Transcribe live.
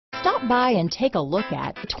Stop by and take a look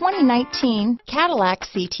at the 2019 Cadillac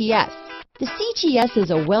CTS. The CTS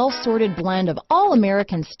is a well-sorted blend of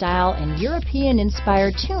all-American style and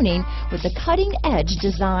European-inspired tuning with a cutting-edge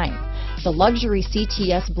design. The luxury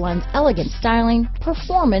CTS blends elegant styling,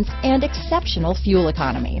 performance, and exceptional fuel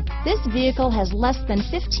economy. This vehicle has less than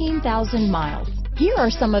 15,000 miles. Here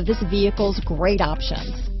are some of this vehicle's great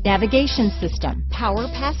options: navigation system, power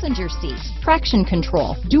passenger seat, traction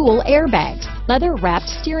control, dual airbags, leather-wrapped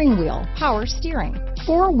steering wheel, power steering,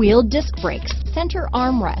 four-wheel disc brakes, center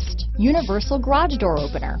armrest, universal garage door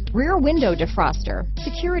opener, rear window defroster,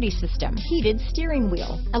 security system, heated steering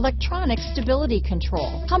wheel, electronic stability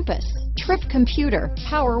control, compass, trip computer,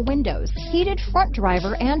 power windows, heated front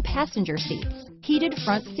driver and passenger seats, heated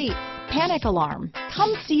front seats, panic alarm.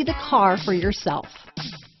 Come see the car for yourself.